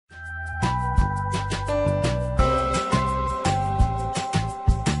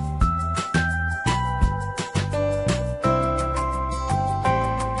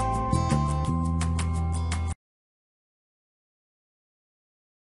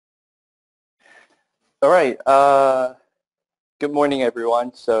All right. Good morning,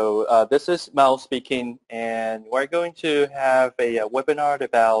 everyone. So this is Mao speaking, and we're going to have a webinar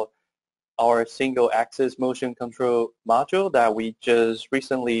about our single-axis motion control module that we just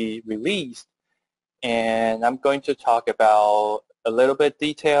recently released. And I'm going to talk about a little bit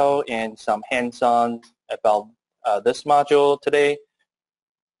detail and some hands-on about this module today.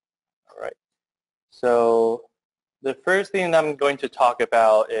 All right. So the first thing I'm going to talk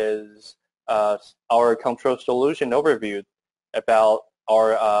about is our control solution overview about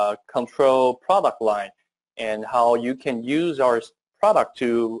our control product line and how you can use our product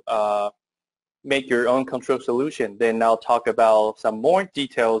to make your own control solution. Then I'll talk about some more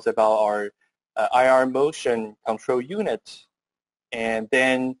details about our IR motion control unit. And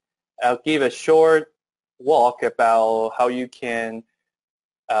then I'll give a short walk about how you can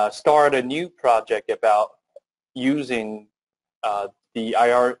start a new project about using the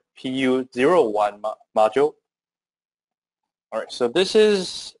iR-PU01 module. All right, so this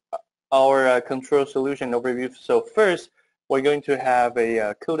is our control solution overview. So first, we're going to have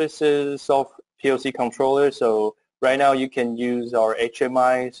a CODESYS soft PLC controller. So right now you can use our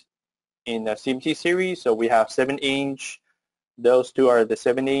HMIs in the CMT series. So we have 7-inch. Those two are the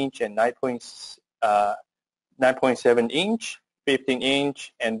 7-inch and 9.7-inch.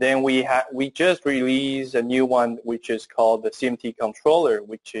 15-inch, and then we just released a new one which is called the CMT controller,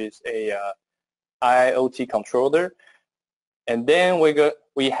 which is a IoT controller. And then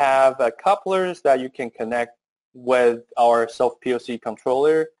we have couplers that you can connect with our soft PLC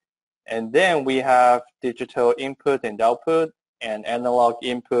controller. And then we have digital input and output and analog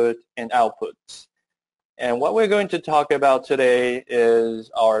input and outputs. And what we're going to talk about today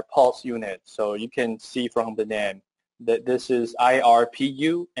is our pulse unit. So you can see from the name that this is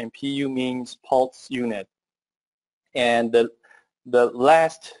iR-PU, and PU means pulse unit. And the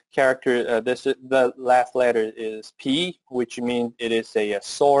last character, the last letter is P, which means it is a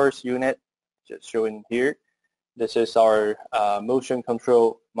source unit, just showing here. This is our motion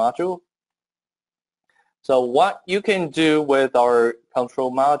control module. So what you can do with our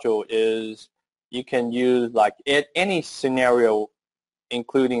control module is you can use like any scenario,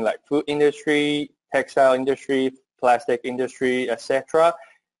 including like food industry, textile industry, plastic industry, etc.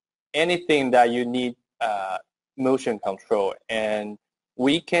 Anything that you need motion control, and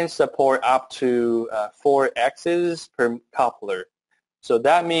we can support up to 4 axes per coupler. So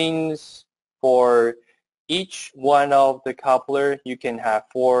that means for each one of the coupler, you can have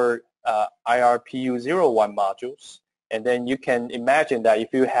 4 iR-PU01 modules, and then you can imagine that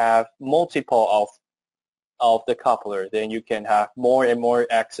if you have multiple of the coupler, then you can have more and more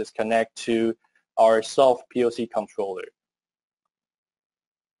axes connect to our soft PLC controller.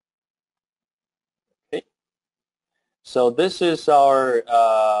 Okay. So this is our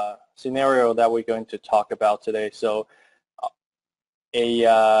scenario that we're going to talk about today. So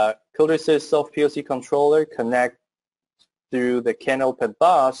a CODESYS soft PLC controller connect through the CAN-open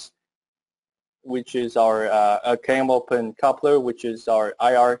bus, which is our CAN-open coupler, which is our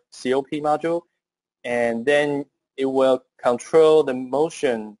IR-COP module, and then it will control the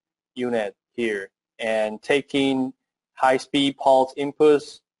motion unit here and taking high-speed pulse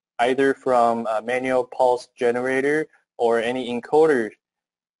inputs either from a manual pulse generator or any encoder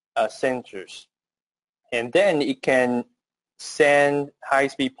sensors. And then it can send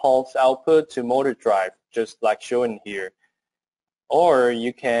high-speed pulse output to motor drive, just like shown here. Or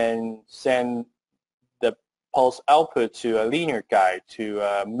you can send the pulse output to a linear guide to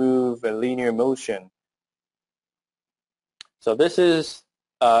move a linear motion. So this is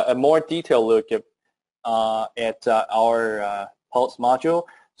a more detailed look at our pulse module.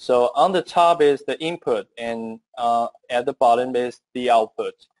 So on the top is the input, and at the bottom is the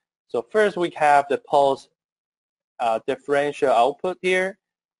output. So first we have the pulse differential output here,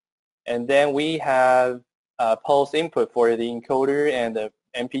 and then we have pulse input for the encoder and the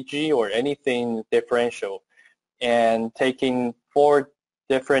MPG or anything differential, and taking 4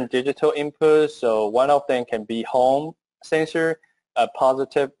 different digital inputs. So one of them can be home sensor, a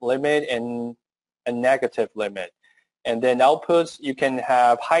positive limit, and a negative limit. And then outputs, you can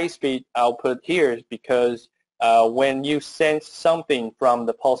have high-speed output here because when you sense something from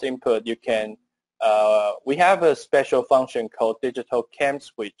the pulse input, you can, we have a special function called digital cam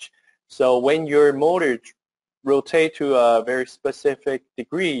switch. So when your motor rotate to a very specific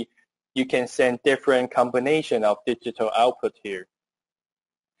degree, you can send different combination of digital output here.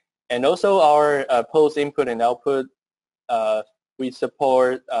 And also our pulse input and output, we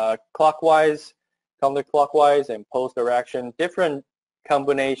support clockwise, counterclockwise, and pulse direction, different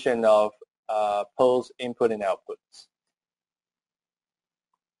combination of pulse input and outputs.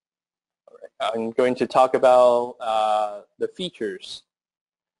 All I'm going to talk about the features.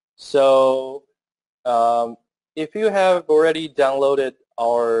 So if you have already downloaded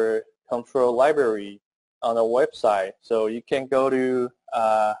our control library on our website, so you can go to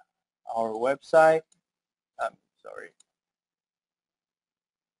our website. I'm sorry,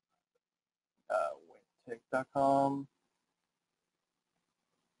 Weintek.com.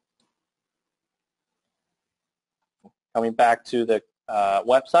 Coming back to the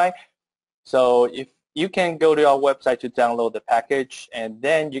website. So if you can go to our website to download the package, and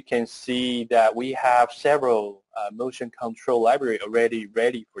then you can see that we have several motion control library already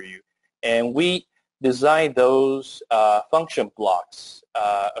ready for you. And we designed those function blocks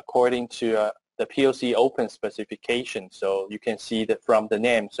according to the POC open specification. So you can see that from the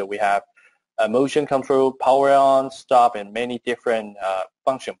name. So we have motion control, power on, stop, and many different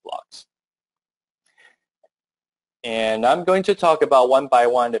function blocks. And I'm going to talk about one by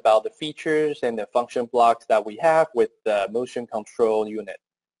one about the features and the function blocks that we have with the motion control unit.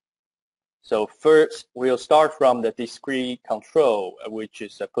 So first, we'll start from the discrete control, which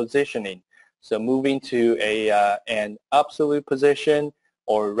is positioning. So moving to an absolute position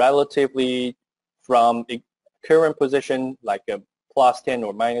or relatively from a current position like a +10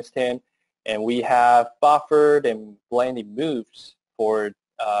 or -10. And we have buffered and blended moves for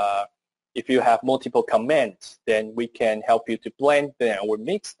if you have multiple commands, then we can help you to blend them or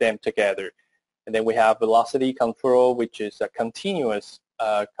mix them together. And then we have velocity control, which is a continuous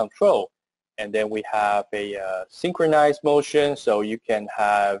control. And then we have a synchronized motion, so you can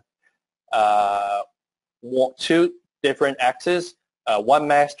have two different axes, one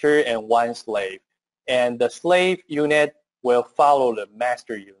master and one slave. And the slave unit will follow the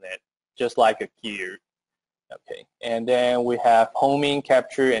master unit, just like a gear. Okay, and then we have homing,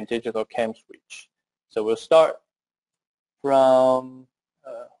 capture, and digital cam switch. So we'll start from,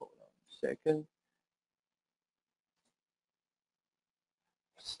 hold on a second.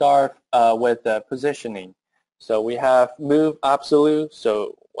 Start with the positioning. So we have move absolute.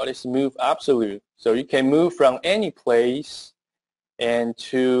 So what is move absolute? So you can move from any place and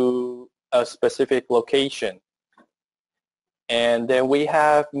to a specific location. And then we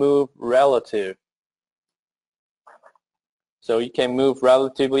have move relative. So you can move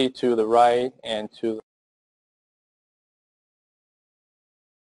relatively to the right and to the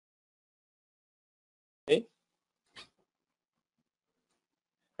okay.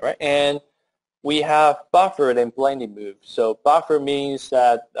 All right, and we have buffered and blended move. So buffer means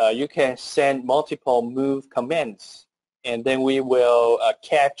that you can send multiple move commands, and then we will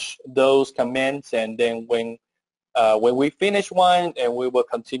catch those commands, and then when we finish one, and we will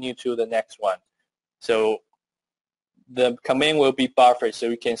continue to the next one. So the command will be buffered, so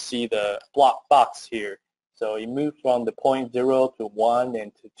you can see the block box here. So it moves from the point 0 to 1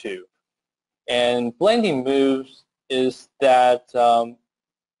 and to 2. And blending moves is that we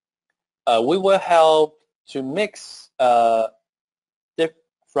will help to mix from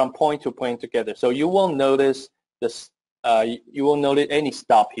point to point together. So you won't notice this. You won't notice any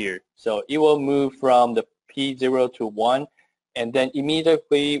stop here. So it will move from the P0 to 1, and then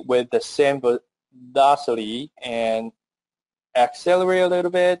immediately with the same velocity and accelerate a little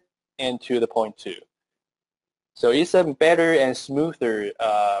bit into the point 2. So it's a better and smoother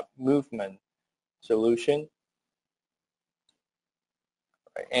movement solution.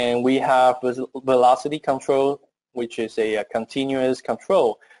 And we have velocity control, which is a continuous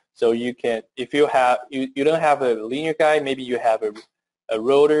control. So you can, if you have, you don't have a linear guide, maybe you have a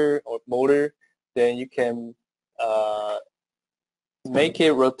rotor or motor, then you can make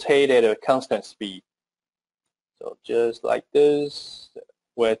it rotate at a constant speed. So just like this,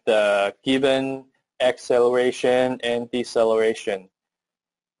 with given acceleration and deceleration.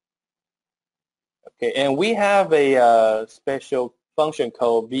 Okay, and we have a special function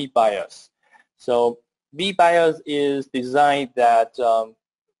called V-bias. So V-bias is designed that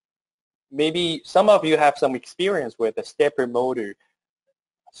maybe some of you have some experience with a stepper motor.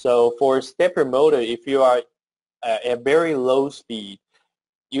 So for stepper motor, if you are at very low speed,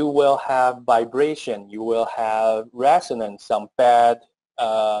 you will have vibration, you will have resonance, some bad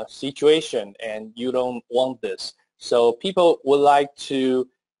situation, and you don't want this. So people would like to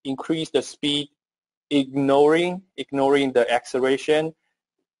increase the speed ignoring the acceleration.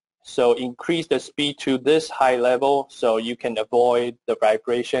 So increase the speed to this high level so you can avoid the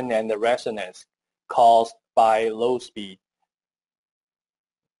vibration and the resonance caused by low speed.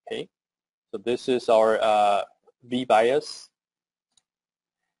 Okay, so this is our V-bias.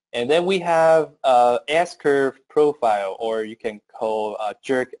 And then we have S-curve profile, or you can call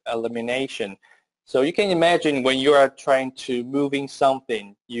jerk elimination. So you can imagine when you are trying to moving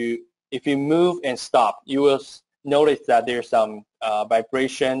something, you if you move and stop, you will notice that there's some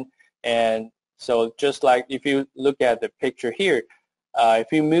vibration. And so just like if you look at the picture here,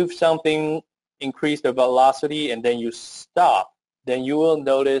 if you move something, increase the velocity, and then you stop, then you will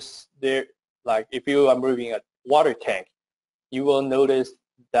notice there, like if you are moving a water tank, you will notice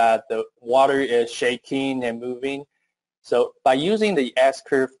that the water is shaking and moving. So by using the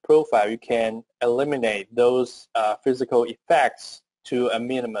S-curve profile, you can eliminate those physical effects to a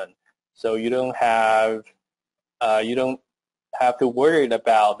minimum. So you don't have to worry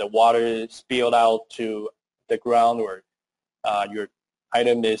about the water spilled out to the ground, or your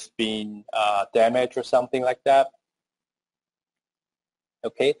item is being damaged or something like that.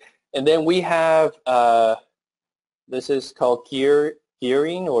 Okay, and then we have this is called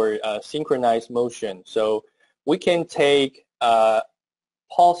gearing or synchronized motion. So we can take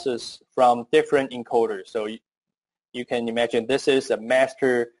pulses from different encoders. So you can imagine this is a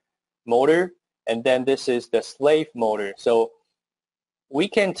master motor, and then this is the slave motor. So we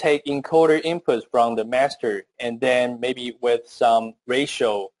can take encoder inputs from the master, and then maybe with some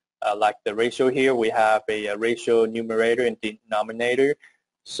ratio, like the ratio here, we have a ratio numerator and denominator.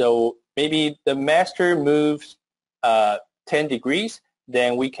 So maybe the master moves 10 degrees,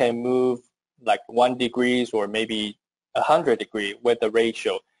 then we can move like 1 degree or maybe 100 degrees with the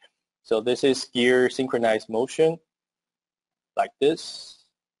ratio. So this is gear synchronized motion, like this.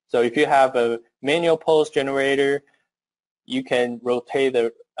 So if you have a manual pulse generator, you can rotate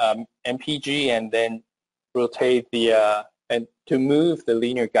the MPG and then rotate the and to move the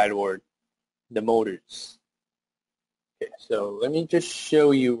linear guide or the motors. Okay, so let me just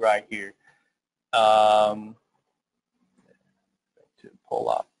show you right here. To pull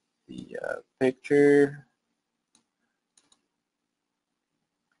up the picture.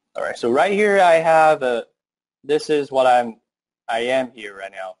 All right, so right here I have this is what I am here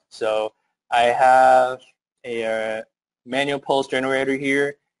right now. So I have a manual pulse generator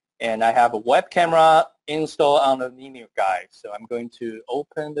here, and I have a web camera installed on the linear guide. So I'm going to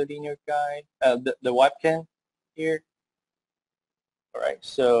open the linear guide, the webcam here. All right,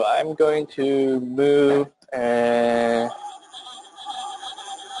 so I'm going to move, and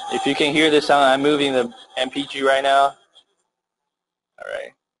if you can hear the sound, I'm moving the MPG right now. All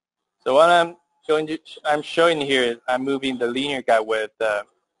right. So what I'm showing here, I'm moving the linear guide with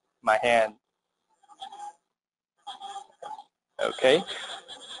my hand. Okay.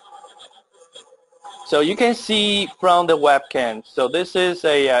 So you can see from the webcam. So this is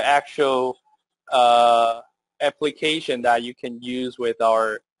a actual application that you can use with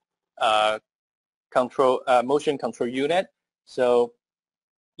our motion control unit. So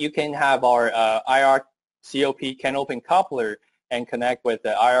you can have our iR-COP can open coupler and connect with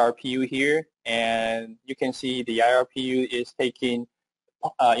the iR-PU here, and you can see the iR-PU is taking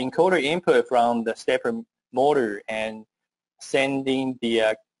encoder input from the stepper motor and sending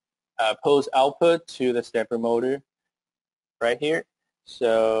the pulse output to the stepper motor right here.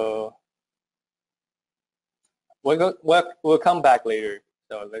 So we'll come back later.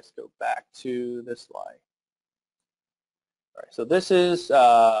 So let's go back to the slide. All right, so this is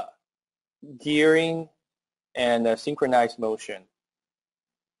gearing and synchronized motion.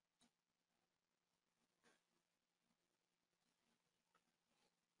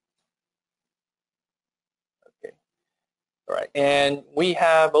 Okay. All right, and we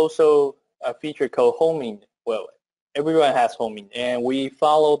have also a feature called homing. Well, everyone has homing, and we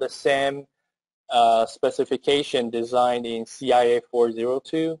follow the same specification designed in CIA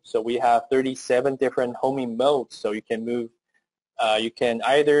 402. So we have 37 different homing modes. So you can move, you can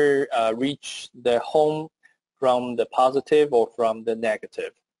either reach the home from the positive or from the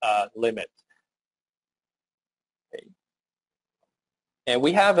negative limit. Okay. And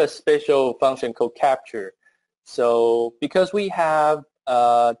we have a special function called capture. So because we have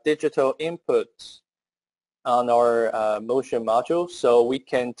digital inputs on our motion module, so we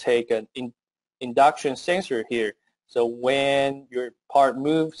can take an induction sensor here. So when your part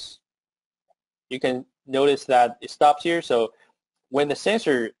moves, you can notice that it stops here. So when the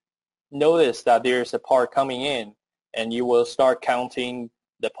sensor notices that there's a part coming in, and you will start counting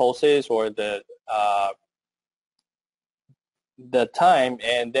the pulses or the time,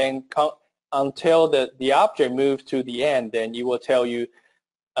 and then until the object moves to the end, then it will tell you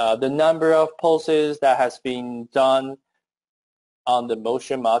the number of pulses that has been done on the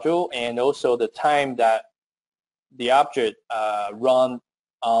motion module, and also the time that the object run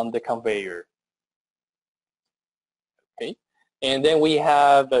on the conveyor. Okay, and then we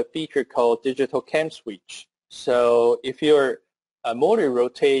have a feature called digital cam switch. So if your motor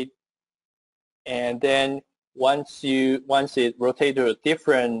rotate, and then once it rotates to a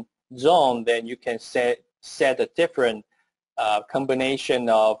different zone, then you can set a different combination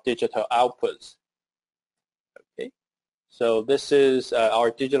of digital outputs. Okay, so this is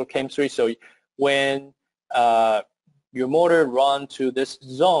our digital chemistry. So when your motor run to this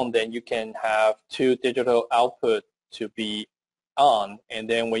zone, then you can have two digital output to be on, and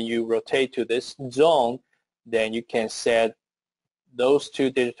then when you rotate to this zone, then you can set those two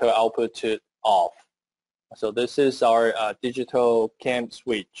digital output to off. So this is our digital cam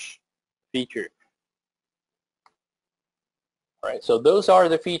switch feature. All right, so those are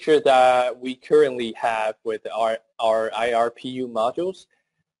the features that we currently have with our iR-PU modules.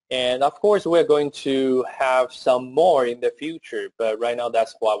 And of course, we're going to have some more in the future, but right now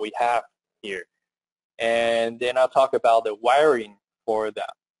that's what we have here. And then I'll talk about the wiring for the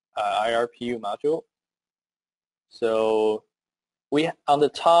iR-PU module. So on the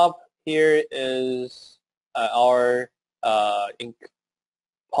top here is our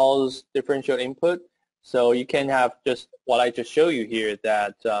pulse differential input. So you can have just what I just showed you here,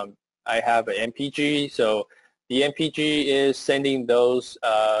 that I have an MPG. So the MPG is sending those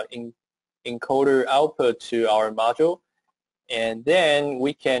encoder output to our module. And then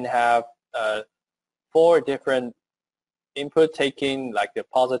we can have 4 different input taking, like the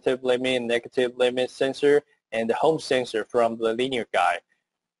positive limit, negative limit sensor, and the home sensor from the linear guide.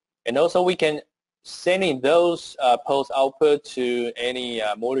 And also we can sending those pulse output to any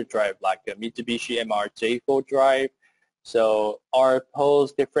motor drive, like a Mitsubishi MR-J4 drive. So our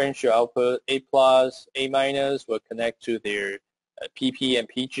pulse differential output A+, A- will connect to their PP and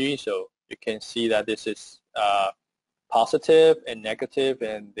PG. So you can see that this is positive and negative,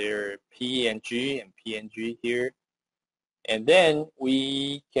 and their P and G and P and G here. And then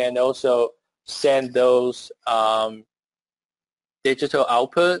we can also send those digital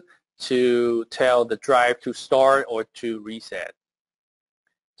output to tell the drive to start or to reset.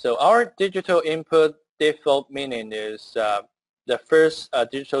 So our digital input default meaning is the first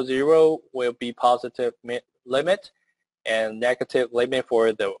digital 0 will be positive limit, and negative limit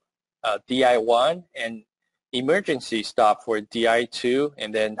for the DI1, and emergency stop for DI2,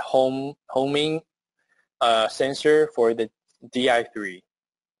 and then homing sensor for the DI3.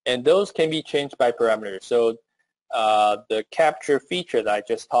 And those can be changed by parameters. So the capture feature that I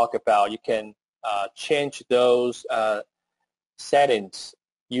just talked about, you can change those settings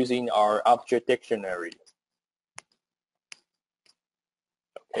using our object dictionary.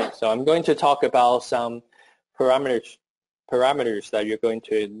 Okay, so I'm going to talk about some parameters that you're going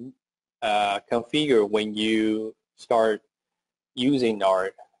to configure when you start using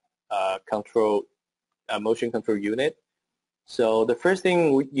our motion control unit. So the first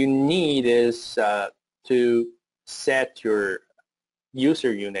thing you need is to set your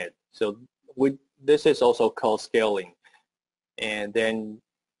user unit. So this is also called scaling. And then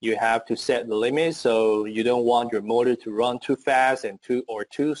you have to set the limit, so you don't want your motor to run too fast and too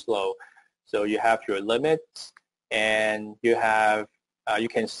slow. So you have your limits, and you have you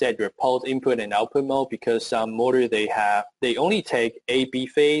can set your pulse input and output mode, because some motor they only take A/B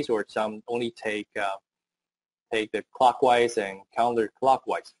phase, or some only take the clockwise and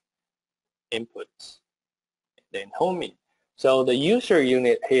counterclockwise inputs. Then homing. So the user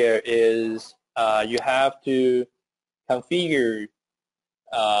unit here is you have to configure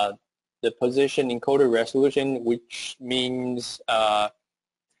the position encoder resolution, which means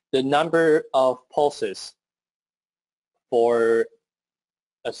the number of pulses for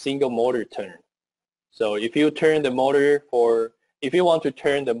a single motor turn. So if you turn the motor if you want to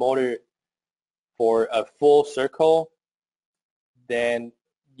turn the motor for a full circle, then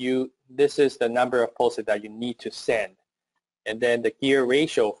this is the number of pulses that you need to send. And then the gear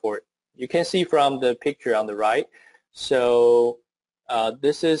ratio you can see from the picture on the right. So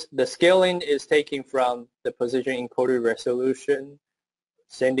this is the scaling is taken from the position encoder resolution,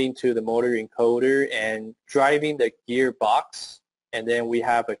 sending to the motor encoder and driving the gearbox. And then we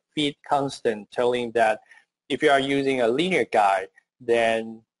have a feed constant telling that if you are using a linear guide,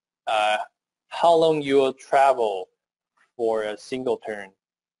 then how long you will travel for a single turn.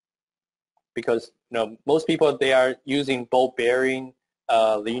 Because most people, they are using ball bearing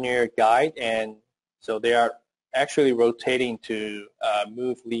linear guide, and so they are actually rotating to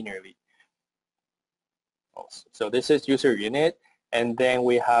move linearly. So this is user unit, and then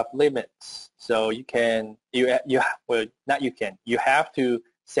we have limits. So you have to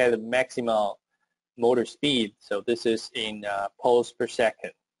set a maximum motor speed. So this is in pulse per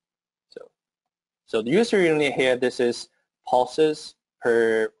second. So the user unit here, this is pulses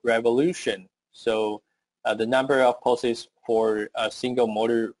per revolution. So the number of pulses for a single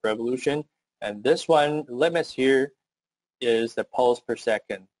motor revolution. And this one limits here is the pulse per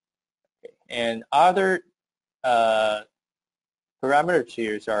second. And other parameters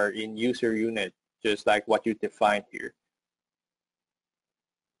here are in user unit, just like what you defined here.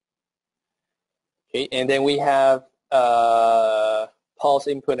 Okay, and then we have pulse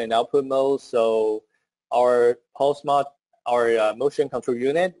input and output mode. So our pulse mod, our motion control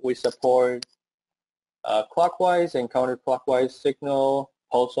unit, we support clockwise and counterclockwise signal,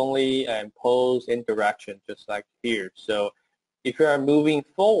 pulse only, and pulse in direction, just like here. So if you are moving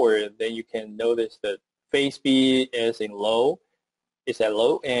forward, then you can notice that phase speed is at low,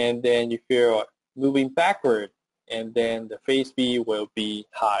 and then if you're moving backward, and then the phase speed will be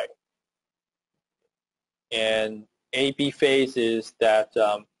high. And A-B phase is that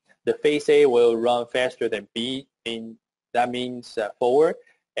the phase A will run faster than B, and that means forward.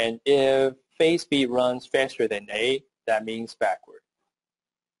 And if phase B runs faster than A, that means backward.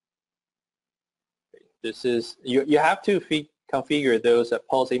 This is you have to configure those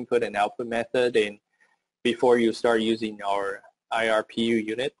pulse input and output method and before you start using our iR-PU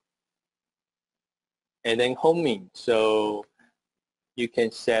unit. And then homing. So you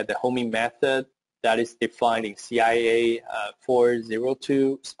can set the homing method that is defined in CIA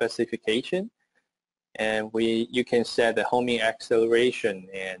 402 specification. And you can set the homing acceleration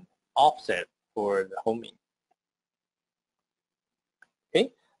and offset for the homing.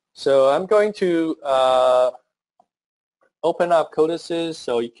 Okay, so I'm going to open up CODESYS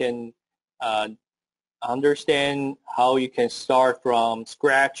so you can understand how you can start from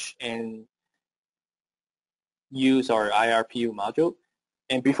scratch and use our iR-PU module.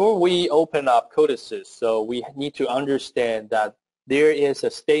 And before we open up CODESYS, so we need to understand that there is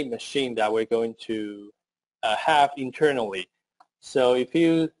a state machine that we're going to have internally. So if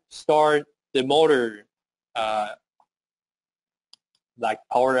you start the motor like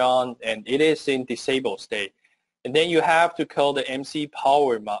power on and it is in disabled state, and then you have to call the MC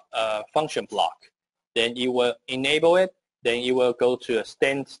power function block. Then you will enable it, then you will go to a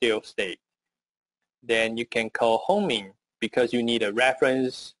standstill state. Then you can call homing because you need a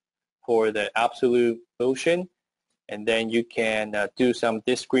reference for the absolute motion, and then you can do some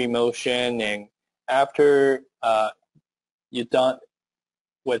discrete motion, and after you're done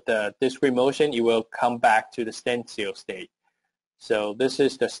with the discrete motion, you will come back to the standstill state. So this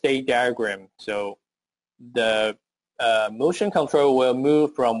is the state diagram. So the motion control will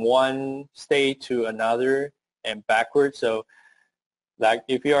move from one state to another and backwards. So like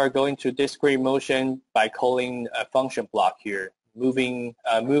if you are going to discrete motion by calling a function block here, move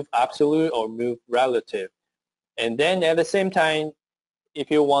absolute or move relative. And then at the same time,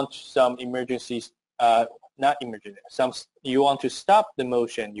 if you want some emergencies, not emergency, you want to stop the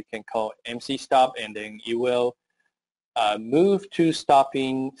motion, you can call MC stop, and then you will move to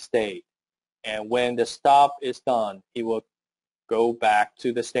stopping state. And when the stop is done, it will go back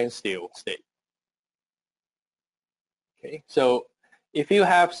to the standstill state. Okay, so if you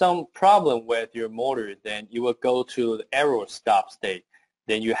have some problem with your motor, then you will go to the error stop state.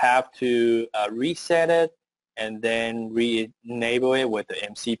 Then you have to reset it and then re-enable it with the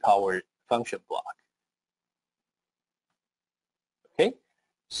MC power function block. Okay,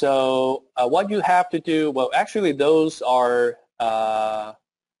 so what you have to do, well, actually those are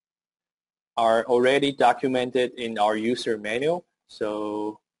already documented in our user manual.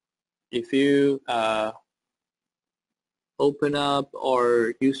 So if you open up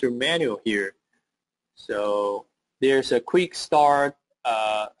our user manual here, so there's a quick start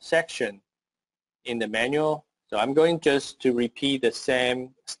section in the manual. So I'm going just to repeat the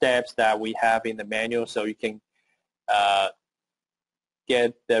same steps that we have in the manual so you can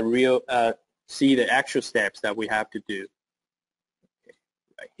get the real, see the actual steps that we have to do. Okay,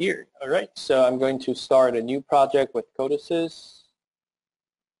 right here. All right, so I'm going to start a new project with CODESYS.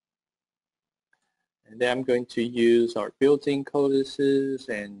 And then I'm going to use our built-in CODESYS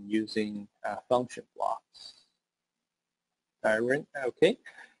and using function blocks. Okay,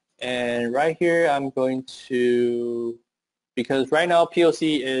 and right here I'm going to, because right now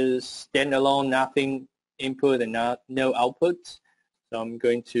PLC is standalone, nothing input and no outputs. So I'm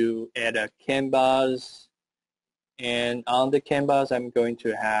going to add a CAN bus, and on the CAN bus I'm going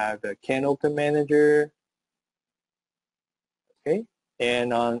to have a CAN open manager. Okay,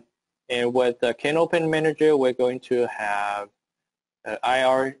 and with the CAN open manager we're going to have an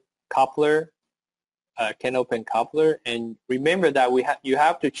IR coupler, CAN open coupler, and remember that you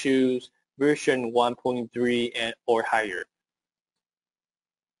have to choose version 1.3 and or higher.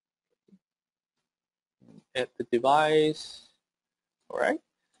 At the device. All right,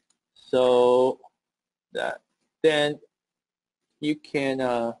 so then you can,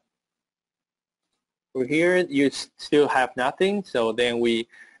 over here you still have nothing, so then we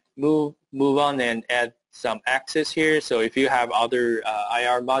move move on and add some access here. So if you have other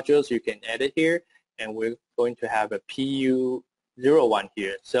IR modules, you can edit here. And we're going to have a PU01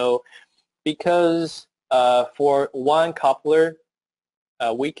 here. So because for one coupler,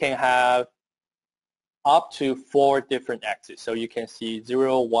 we can have up to 4 different axes. So you can see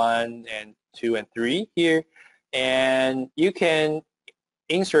 0, 1, and 2, and 3 here. And you can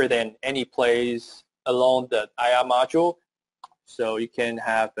insert them any place along the IR module. So you can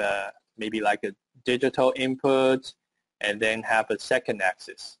have maybe like a digital input and then have a second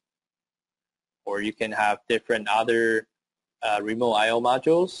axis. Or you can have different other remote I/O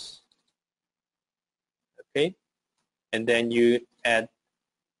modules. Okay, and then you add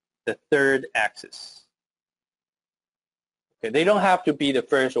the third axis. Okay, they don't have to be the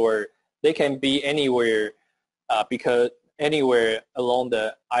first, or they can be anywhere because anywhere along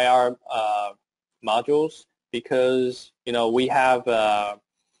the IR modules, because we have a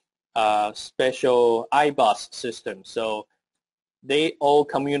special iBus system, so they all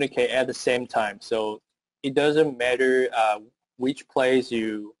communicate at the same time. So it doesn't matter which place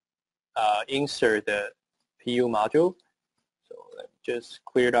you insert the PU module. So let me just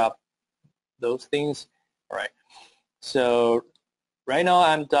clear up those things. All right. So right now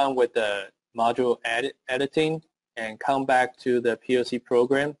I'm done with the module editing and come back to the PLC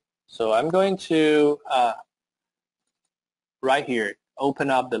program. So I'm going to right here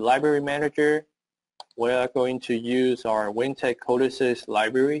open up the library manager. We are going to use our Weintek CODESYS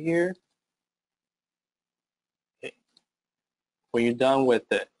library here. Okay. When you're done with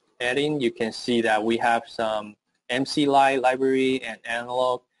the adding, you can see that we have some MC library and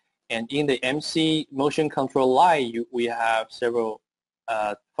analog. And in the MC motion control line, we have several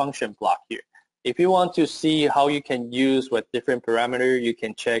function block here. If you want to see how you can use with different parameters, you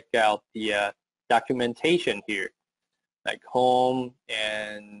can check out the documentation here, like home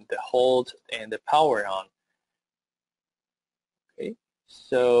and the hold and the power on. Okay,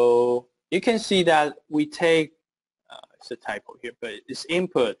 so you can see that we take, it's a typo here, but it's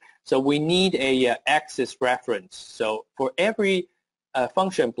input. So we need a axis reference. So for every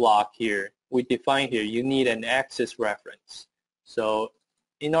function block here, we define here, you need an axis reference. So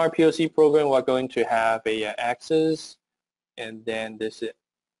in our PLC program, we're going to have a axis, and then this is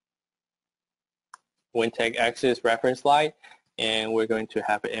Weintek axis reference line, and we're going to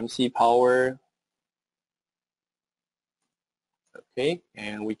have an MC power. Okay,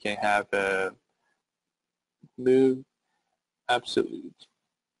 and we can have a move absolute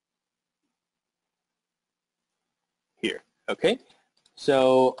here. Okay,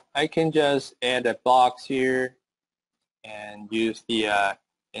 so I can just add a box here and use the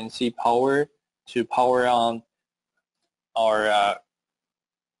NC power to power on our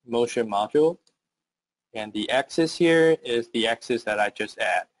motion module. And the axis here is the axis that I just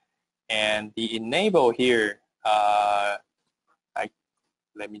add. And the enable here,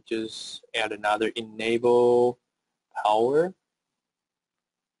 let me just add another enable power.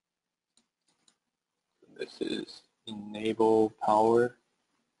 This is enable power.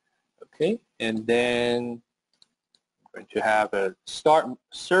 Okay, and then I'm going to have a start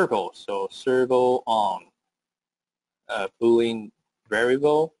servo. So servo on Boolean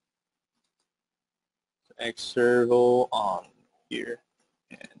variable. X servo on here,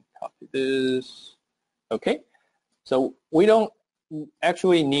 and copy this. Okay, so we don't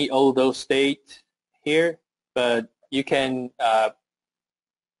actually need all those states here, but you can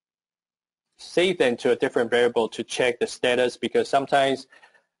save them to a different variable to check the status, because sometimes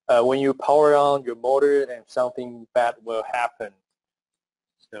when you power on your motor and something bad will happen.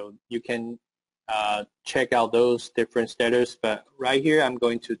 So you can check out those different status, but right here I'm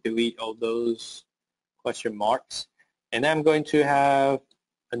going to delete all those question marks, and I'm going to have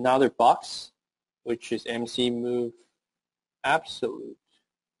another box, which is MC move absolute.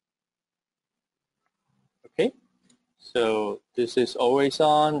 Okay, so this is always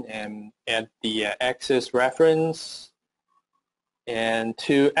on, and add the axis reference. And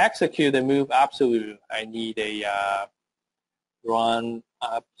to execute the move absolute, I need a run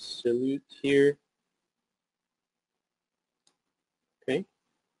absolute here. Okay.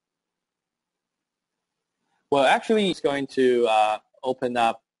 Well, actually, it's going to open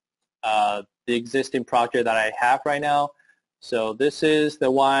up the existing project that I have right now. So this is the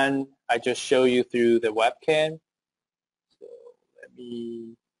one I just showed you through the webcam. So let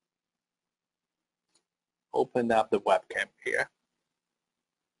me open up the webcam here.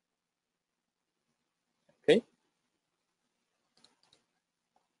 Okay.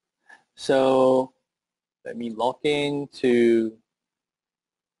 So let me log in to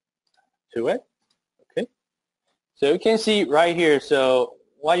it. Okay. So you can see right here, so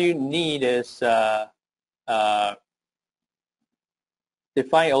what you need is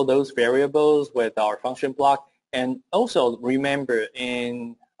define all those variables with our function block, and also remember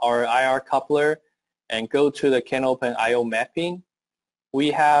in our IR coupler and go to the CANopen IO mapping.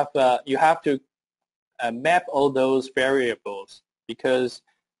 We have you have to map all those variables because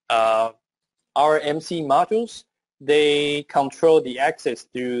our MC modules, they control the access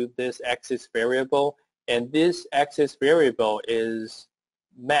to this access variable, and this access variable is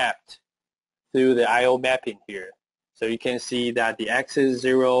mapped through the IO mapping here. So you can see that the access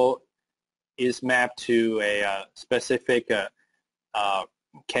 0 is mapped to a specific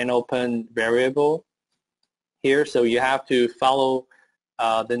CANopen variable here. So you have to follow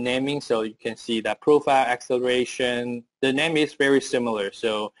the naming, so you can see that profile acceleration, the name is very similar.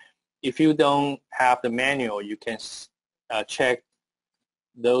 So if you don't have the manual, you can check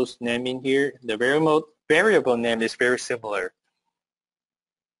those naming here. The variable name is very similar.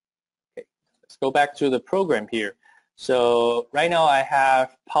 Okay, let's go back to the program here. So right now I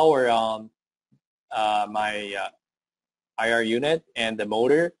have power on my IR unit and the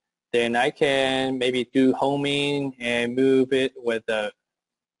motor. Then I can maybe do homing and move it with a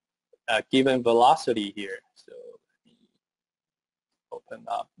given velocity here. So let me open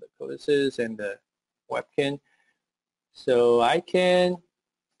up the CODESYS and the webcam. So I can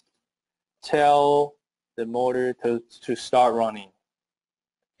tell the motor to start running.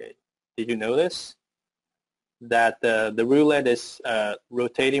 Okay, did you notice that the roulette is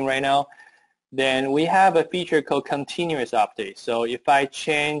rotating right now? Then we have a feature called continuous update. So if I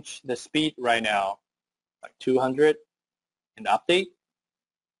change the speed right now, like 200, and update,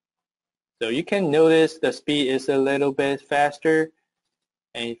 so you can notice the speed is a little bit faster.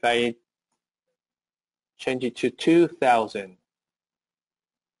 And if I change it to 2000,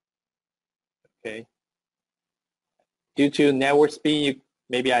 okay, due to network speed,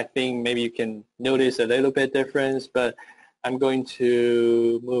 I think maybe you can notice a little bit difference, but I'm going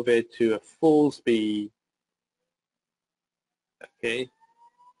to move it to a full speed. Okay,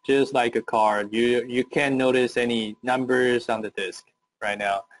 just like a car, you can't notice any numbers on the disk right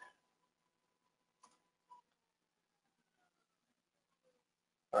now.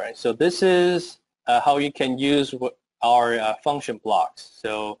 All right, so this is how you can use our function blocks.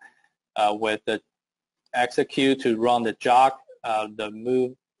 So with the execute to run the jog, the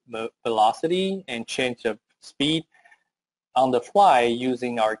move velocity, and change the speed on the fly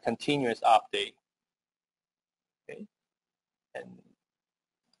using our continuous update. Okay, and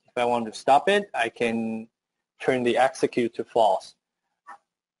if I want to stop it, I can turn the execute to false.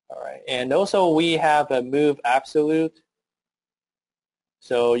 All right, and also we have a move absolute.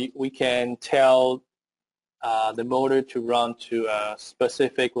 So we can tell the motor to run to a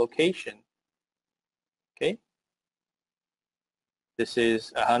specific location. Okay, this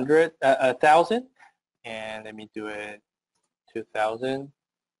is 1,000, and let me do it 2,000.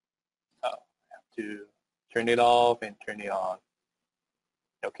 Oh, I have to turn it off and turn it on.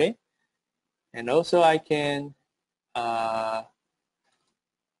 Okay, and also I can tell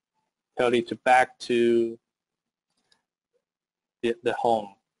it to back to the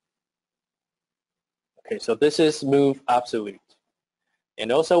home. Okay, so this is move absolute.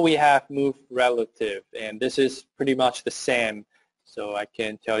 And also we have move relative, and this is pretty much the same. So I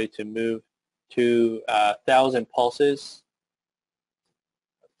can tell you to move to 1,000 pulses.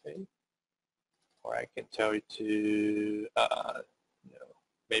 Okay. Or I can tell you to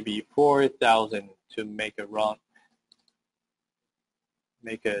maybe 4,000 to make a run,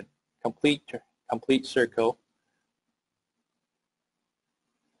 make a complete circle.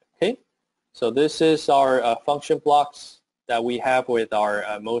 Okay, so this is our function blocks that we have with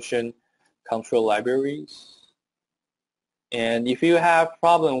our motion control libraries. And if you have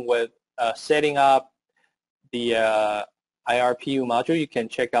problem with setting up the iR-PU module, you can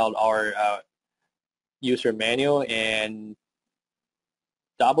check out our user manual and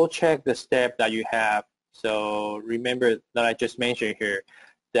double check the step that you have. So remember that I just mentioned here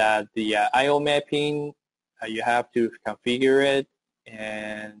that the IO mapping, you have to configure it,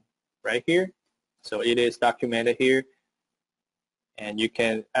 and right here. So it is documented here. And you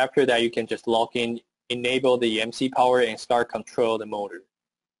can, after that, you can just log in, enable the MC power, and start control the motor.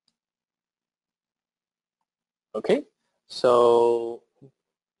 Okay, so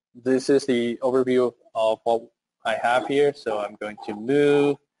this is the overview of what I have here. So I'm going to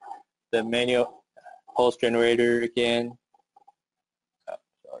move the manual pulse generator again. Oh,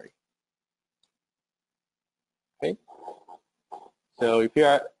 sorry. Okay. So if you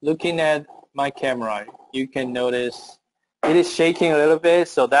are looking at my camera, you can notice it is shaking a little bit.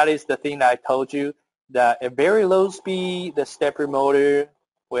 So that is the thing that I told you, that at very low speed, the stepper motor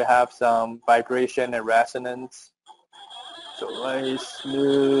We have some vibration and resonance. So let's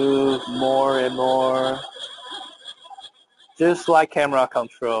move more and more, just like camera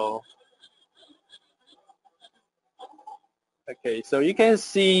control. Okay, so you can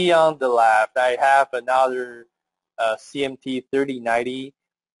see on the left, I have another CMT 3090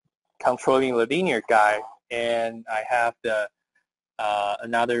 controlling the linear guide, and I have the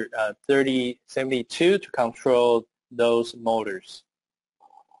another 3072 to control those motors.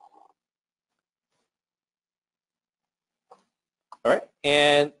 All right,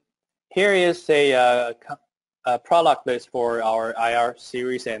 and here is a product list for our IR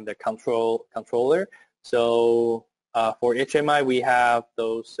series and the controller. So for HMI, we have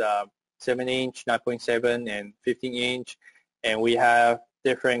those 7-inch, 9.7, and 15-inch, and we have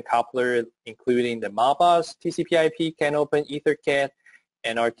different couplers, including the Modbus, TCP/IP, CAN Open, EtherCAT,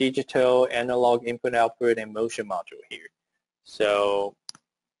 and our digital analog input/output and motion module here. So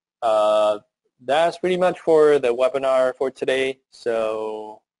that's pretty much for the webinar for today.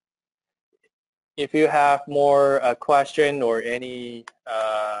 So if you have more questions or any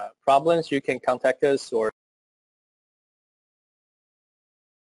problems, you can contact us or